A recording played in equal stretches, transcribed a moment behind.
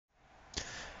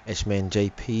Ashman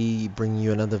JP bringing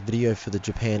you another video for the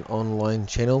Japan Online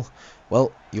channel.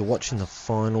 Well, you're watching the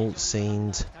final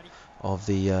scenes of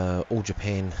the All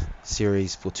Japan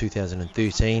series for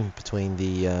 2013 between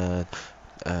the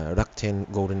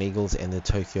Rakuten Golden Eagles and the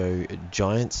Tokyo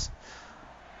Giants.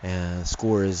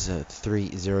 Score is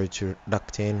 3-0 to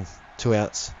Rakuten. 2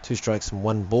 outs, 2 strikes and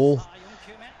 1 ball.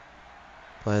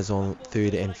 Players on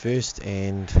third and first,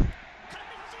 and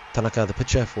Tanaka, the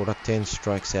pitcher for Rakuten,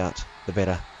 strikes out the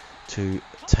batter to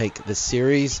take the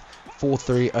series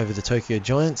 4-3 over the Tokyo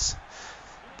Giants.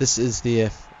 This is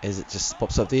their, as it just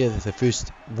pops up there, the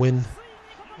first win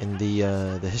in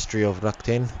the history of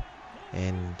Rakuten,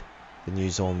 and the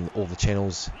news on all the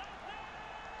channels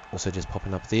also just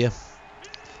popping up there.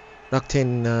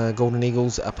 Rakuten Golden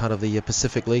Eagles are part of the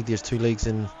Pacific League. There's 2 leagues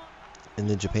in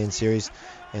the Japan series,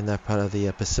 and they're part of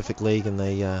the Pacific League, and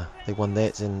they won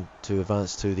that and to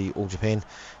advance to the All Japan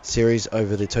series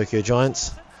over the Tokyo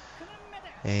Giants.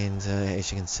 And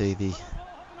as you can see, the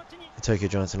Tokyo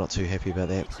Giants are not too happy about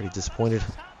that, pretty disappointed.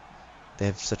 They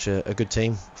have such a good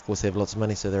team. Of course, they have lots of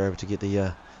money, so they're able to get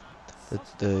the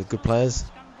good players.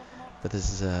 But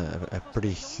this is a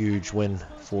pretty huge win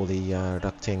for the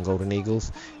Rakuten Golden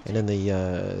Eagles. And in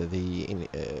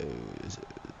the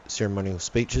ceremonial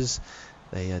speeches,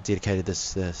 they dedicated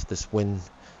this win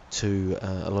to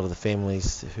a lot of the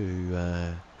families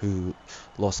who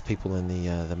lost people in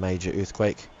the major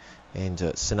earthquake and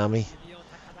tsunami,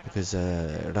 because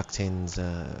Rakuten's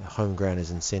home ground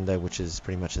is in Sendai, which is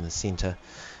pretty much in the centre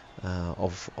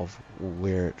of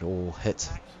where it all hit.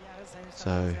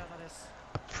 So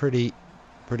a pretty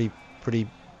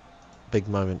big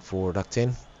moment for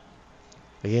Rakuten.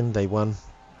 Again, they won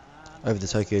over the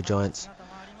Tokyo Giants,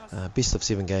 best of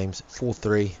 7 games,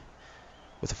 4-3,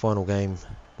 with the final game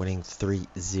winning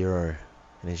 3-0.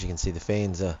 And as you can see, the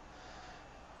fans are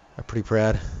pretty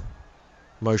proud,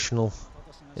 emotional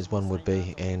as one would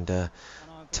be, and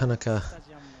Tanaka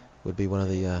would be one of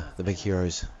the big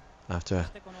heroes after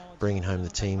bringing home the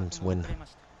team's win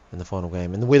in the final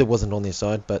game. And the weather wasn't on their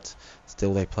side, but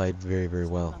still they played very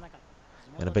well,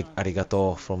 and a big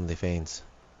arigato from their fans.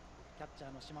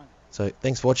 So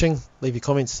thanks for watching. Leave your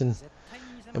comments and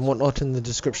whatnot in the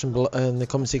description below, in the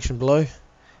comment section below,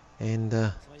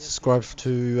 and subscribe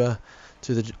to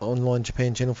the Online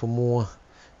Japan channel for more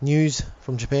news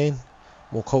from Japan,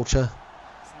 more culture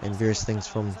and various things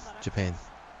from Japan.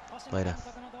 Later.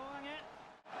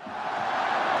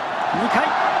 2回、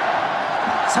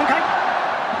3回、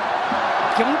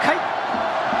4回、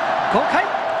5回、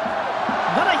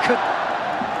まだ行く。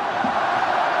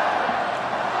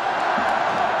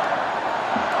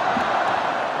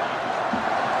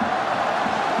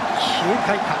9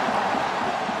回か。